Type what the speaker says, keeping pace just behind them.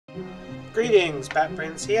Greetings,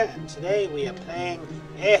 Batprince here, and today we are playing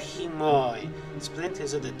Eekeemoo,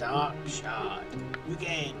 Splinters of the Dark Shard. New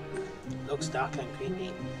game. Looks dark and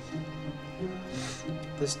creepy.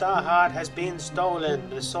 The Star Heart has been stolen.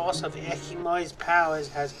 The source of Eekeemoo's powers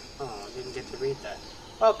has... Oh, I didn't get to read that.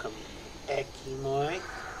 Welcome, Eekeemoo.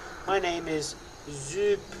 My name is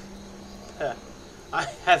Zoop. I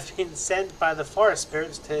have been sent by the forest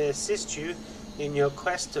spirits to assist you in your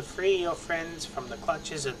quest to free your friends from the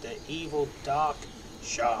clutches of the evil Dark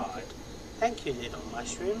Shard. Thank you, little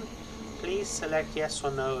mushroom. Please select yes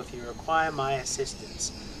or no if you require my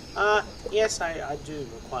assistance. Yes, I do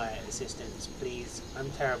require assistance, please. I'm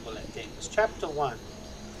terrible at things. Chapter 1.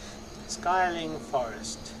 Skyling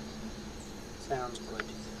Forest. Sounds good.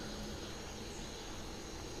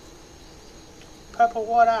 Purple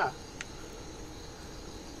water!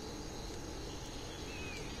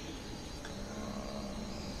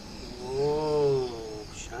 Whoa,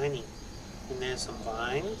 shiny. And there's some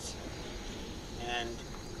vines. And,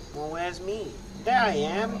 well, where's me? There I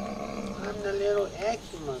am. I'm the little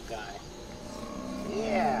Eekeemoo guy.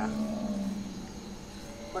 Yeah.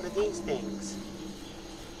 What are these things?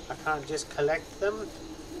 I can't just collect them.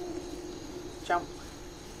 Jump.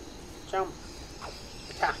 Jump.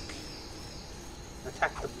 Attack.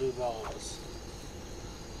 Attack the blue balls.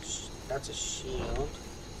 That's a shield.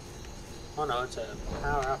 Oh no, it's a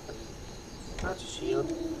power up and that's a shield.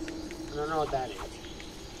 I don't know what that is.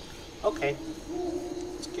 Okay,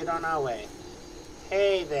 let's get on our way.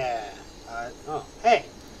 Hey there. Hey,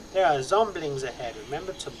 there are zomblings ahead.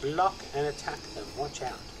 Remember to block and attack them. Watch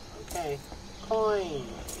out. Okay. Coin.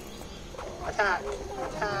 Attack.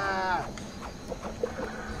 Attack.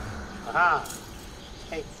 Aha.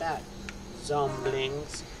 Take that,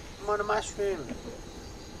 zomblings. I'm on a mushroom.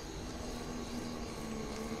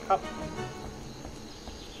 Up.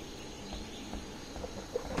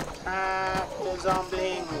 Attack the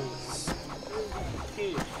zomblings.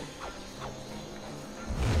 Phew.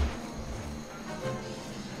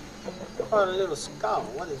 Oh, a little skull.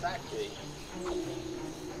 What is that doing?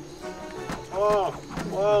 Oh,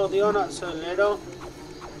 whoa, you're not so little.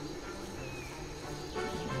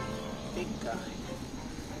 Big guy.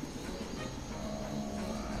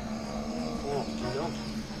 Oh, no.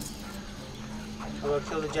 I will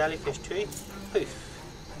kill the jellyfish tree. Poof.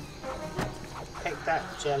 Take that,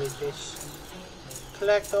 jellyfish.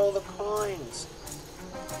 Collect all the coins.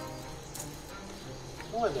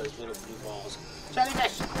 What are those little blue balls?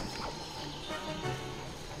 Jellyfish!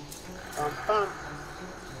 Bum bum.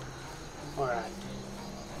 Alright.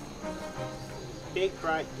 Big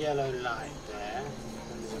bright yellow light there.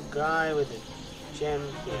 And there's a guy with a gem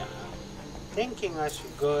here. Thinking I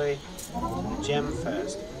should go to the gem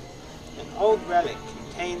first. An old relic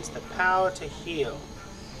contains the power to heal.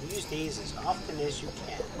 Use these as often as you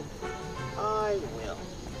can. I will.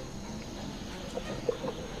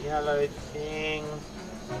 Yellow thing.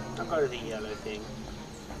 I'll go to the yellow thing.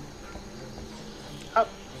 Up.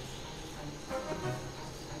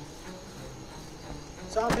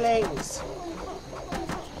 Zomblings!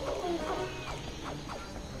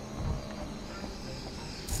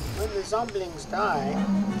 When the zomblings die,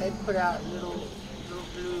 they put out little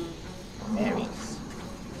blue berries.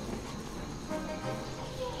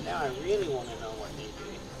 Now I really want to know what they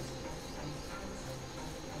do.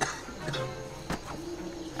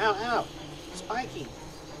 Ow, ow! Spiky!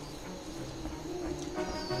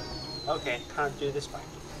 Okay, can't do the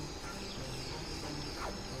spiky.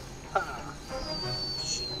 Ah.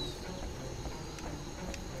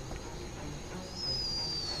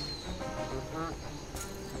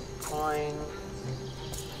 Coin.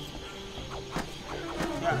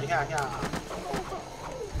 Yeah.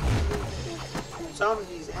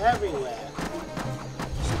 Zombies everywhere.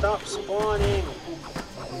 Stop spawning.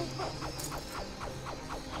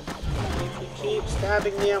 If you keep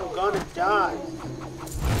stabbing me, I'm gonna die.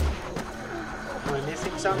 Am I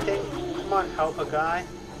missing something? Come on, help a guy.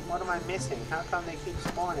 What am I missing? How come they keep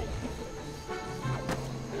spawning?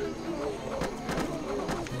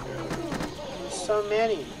 There's so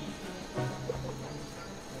many.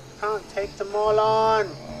 Can't take them all on.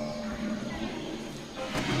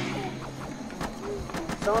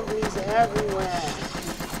 Zombies everywhere.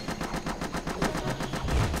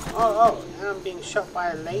 Oh, and I'm being shot by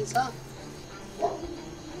a laser? Oh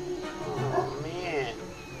man.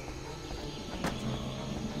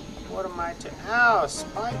 What am I to... Ow,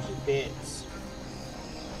 spiky bits.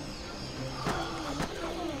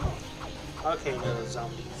 Okay, little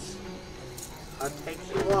zombies. I'll take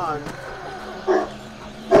you on.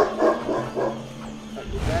 But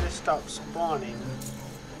you better stop spawning.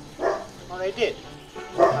 Oh, they did.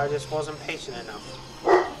 I just wasn't patient enough.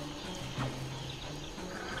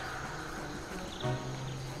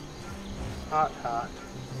 Heart, heart.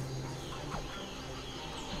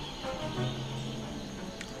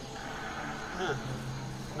 Huh.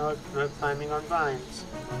 No climbing on vines.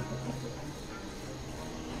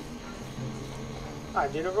 I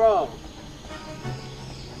did it wrong.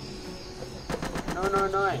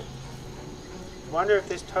 No. Wonder if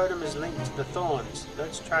this totem is linked to the thorns.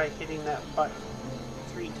 Let's try hitting that button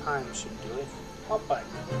 3 times should do it. What button?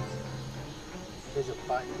 There's a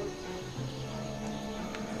button.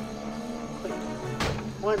 Click.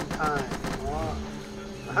 1 time. Oh.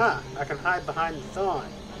 Aha! I can hide behind the thorn.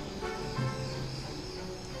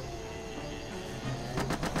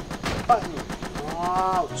 And button.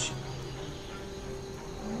 Ouch!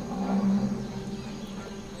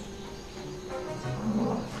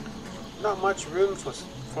 Not much room for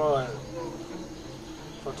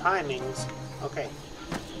timings. Okay.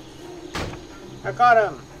 I got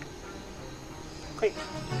him! Quick,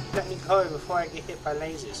 let me go before I get hit by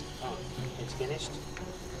lasers. Oh, it's finished.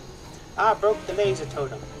 Ah, broke the laser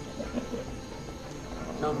totem.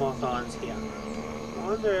 No more thorns here. I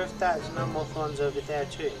wonder if there's no more thorns over there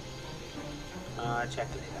too. Check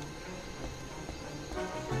later.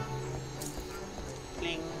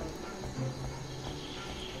 Cling.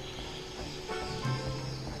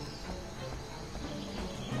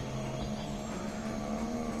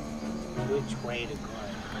 Which way to go?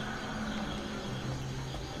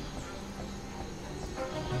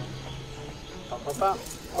 Pop, pop, pop.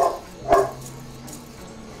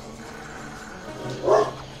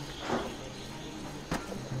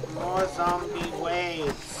 More zombie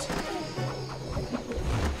waves.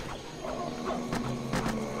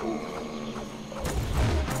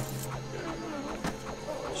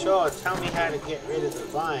 Sure, tell me how to get rid of the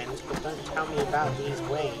vines, but don't tell me about these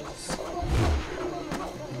waves.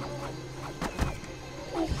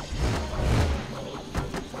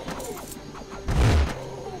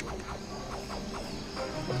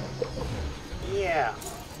 Yeah.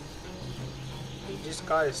 You just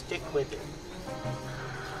gotta stick with it.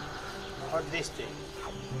 What did this do?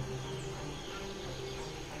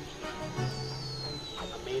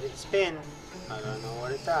 I made it spin. I don't know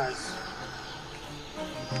what it does.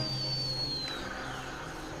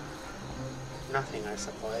 Nothing, I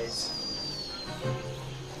suppose.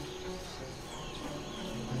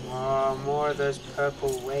 Oh, more of those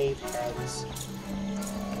purple wave heads.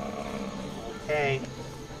 Okay.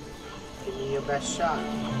 Give me your best shot.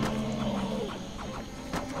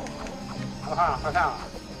 Aha, aha.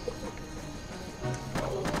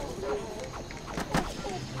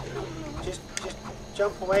 Just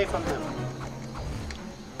jump away from them.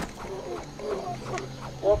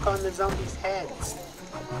 Walk on the zombies' heads.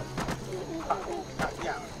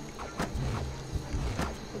 Yeah.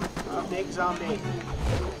 Oh, big zombie.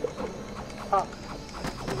 Pop.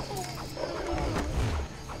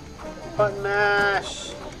 Button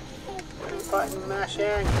mash. Button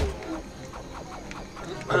mashing.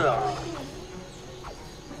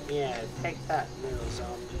 Yeah, take that, little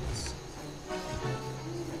zombies.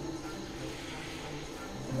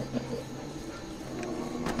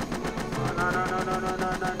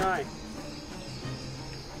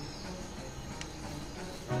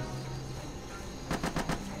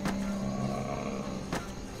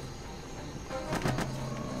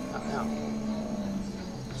 No.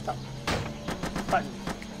 Stop. Button.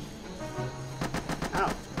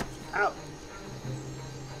 Out. Out.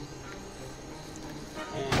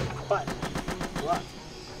 And button. What?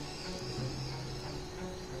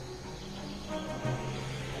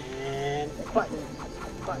 And button.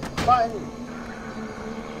 Button.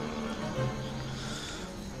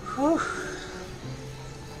 Whew.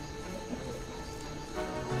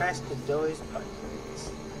 Press the doors buttons.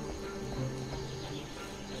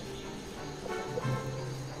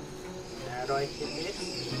 How do I hit this?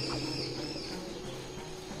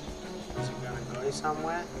 Is it gonna go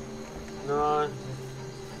somewhere? No.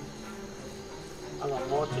 I got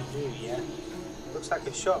more to do yet. Looks like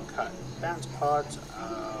a shortcut. Bounce pods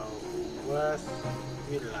are worth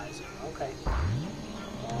utilizing. Okay.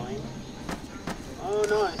 Going. Oh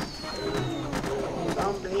no.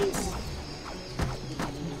 Zombies.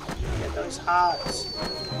 Get those hearts.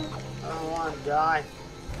 I don't want to die.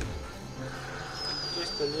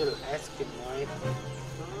 Just a little eskimo.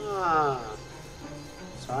 Ah.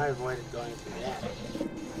 So I avoided going through that.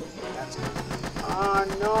 That's good. Oh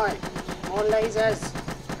no! More lasers!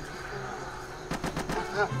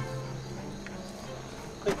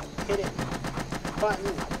 Quick, hit it!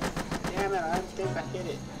 Button! Damn it, I don't think I hit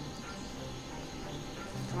it.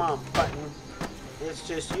 Come on, button. It's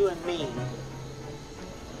just you and me.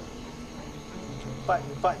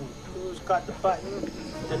 Button. Who's got the button?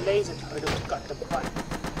 The laser totem's got the button.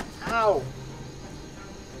 Ow!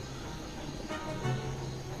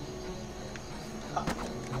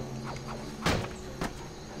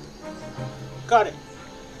 Got it!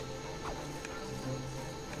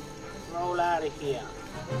 Roll out of here.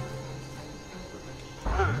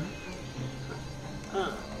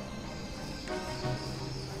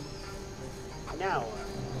 Now what?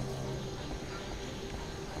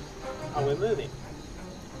 Oh, we're moving.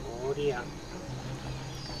 Oh dear.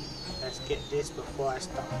 Let's get this before I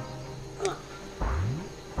stop.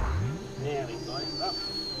 There we go. Up.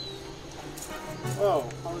 Whoa,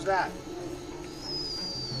 what was that?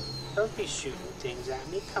 Don't be shooting things at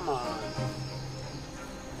me, come on.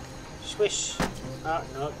 Swish. Oh,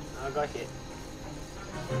 no, I got hit.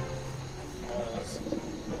 Balls.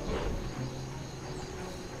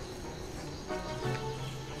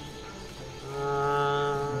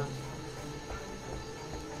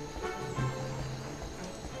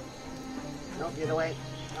 Don't get away.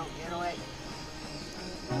 Don't get away.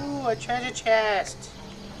 Ooh, a treasure chest.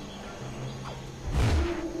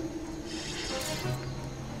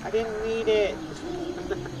 I didn't need it.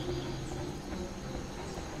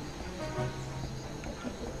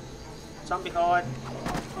 Zombie horde.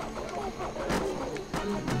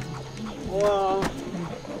 Whoa.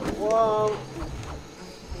 Whoa.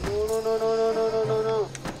 No, no, no, no, no, no, no, no.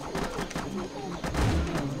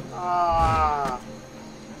 Ah.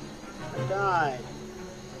 I died.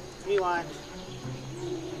 Rewind.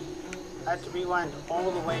 I had to rewind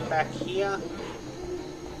all the way back here.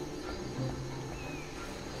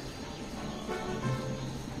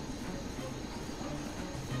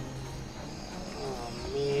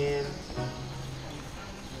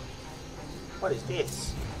 What is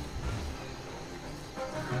this?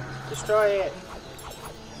 Destroy it!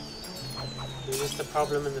 Is this the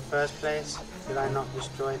problem in the first place? Did I not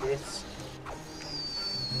destroy this?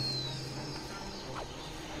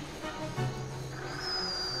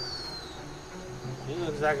 It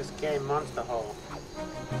looks like a scary monster hole.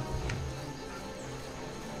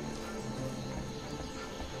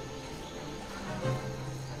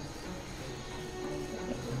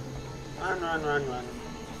 Run, run, run, run.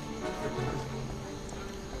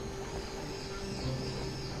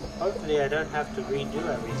 Hopefully I don't have to redo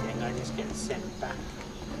everything, I just get sent back.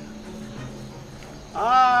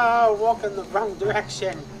 Ah, walk in the wrong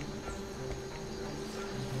direction!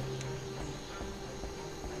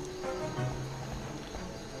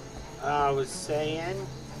 I was saying...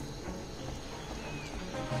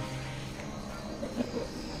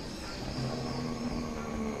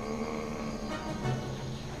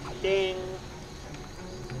 Ding!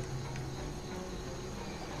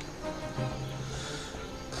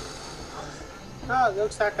 Oh, it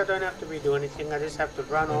looks like I don't have to redo anything. I just have to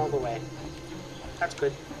run all the way. That's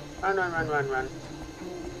good. Run, run, run, run, run.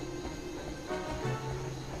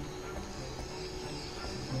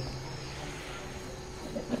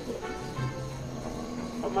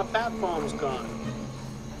 Oh, my platform's gone.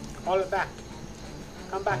 Call it back.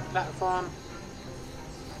 Come back, platform.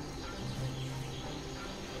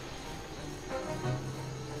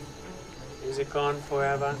 Is it gone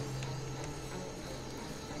forever?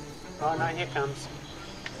 Oh no, here comes.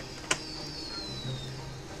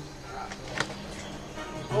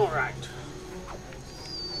 Alright.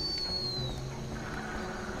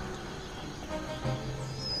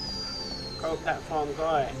 Go platform,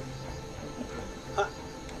 go.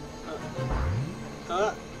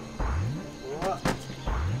 What?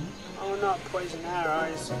 Oh, not poison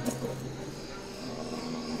arrows.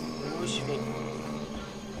 Whoosh me.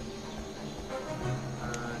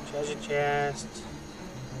 Treasure chest.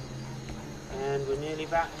 And we're nearly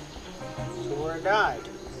back to where I died.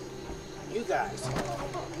 You guys.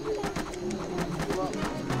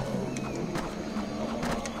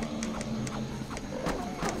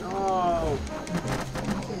 No.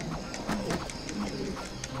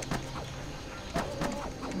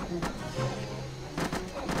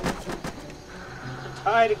 I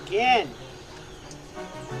died again.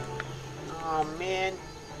 Oh man.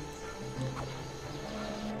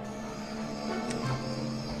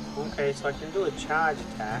 Okay, so I can do a charge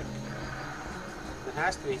attack. There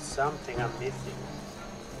has to be something I'm missing.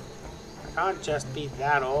 I can't just be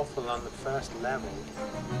that awful on the first level.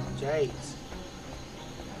 Jeez.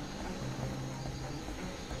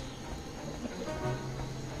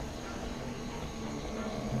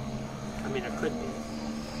 I mean, I could be.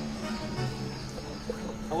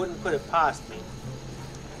 I wouldn't put it past me.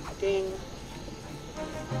 Ding.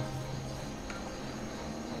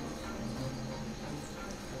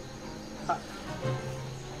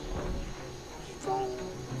 Strong.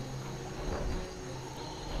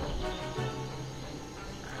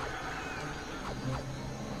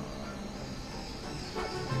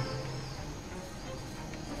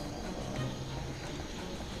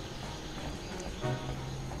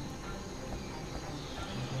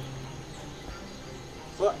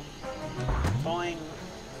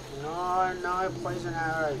 No poison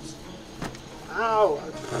arrows. Ow!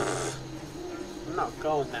 I'm not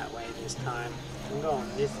going that way this time. I'm going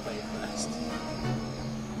this way first.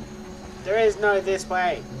 There is no this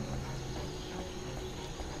way.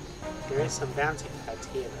 There is some bouncy pads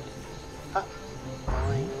here though. Up.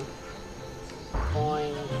 Boing.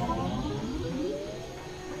 Boing.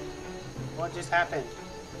 What just happened?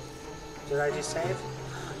 Did I just save?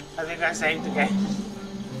 I think I saved the game.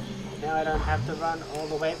 Now I don't have to run all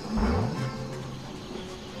the way.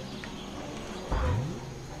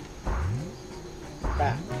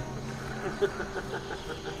 Back.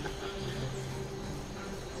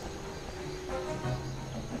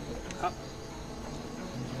 Oh.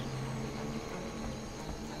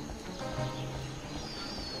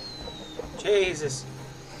 Jesus.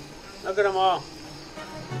 Look at them all.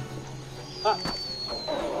 Up.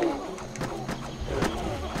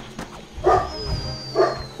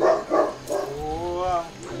 Whoa.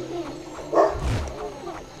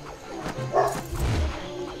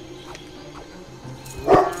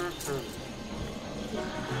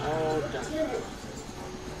 All done.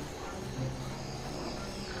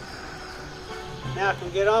 Now I can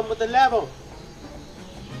get on with the level.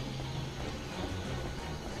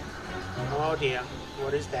 Oh dear,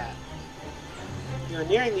 what is that? You're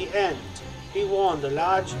nearing the end. Be warned, a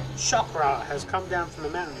large chakra has come down from the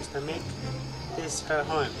mountains to make this her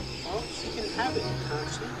home. Well, she can have it, can't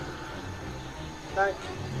she? Like,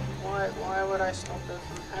 why would I stop her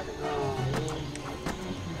from having it? Oh, man.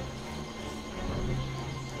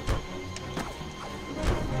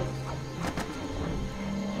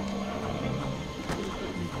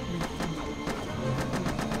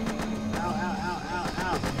 Ow, ow, ow, ow,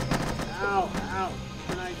 ow. Ow, ow.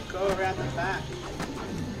 Can I go around the back?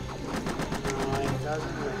 No, it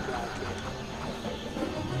doesn't look like it.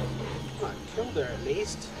 Well, I killed her at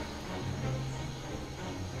least.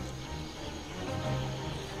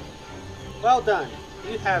 Well done.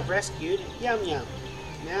 You have rescued Yum Yum.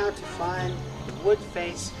 Now to find the wood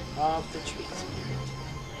face of the tree spirit.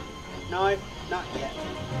 No, not yet.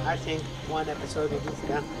 I think one episode will do for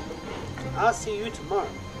now. I'll see you tomorrow.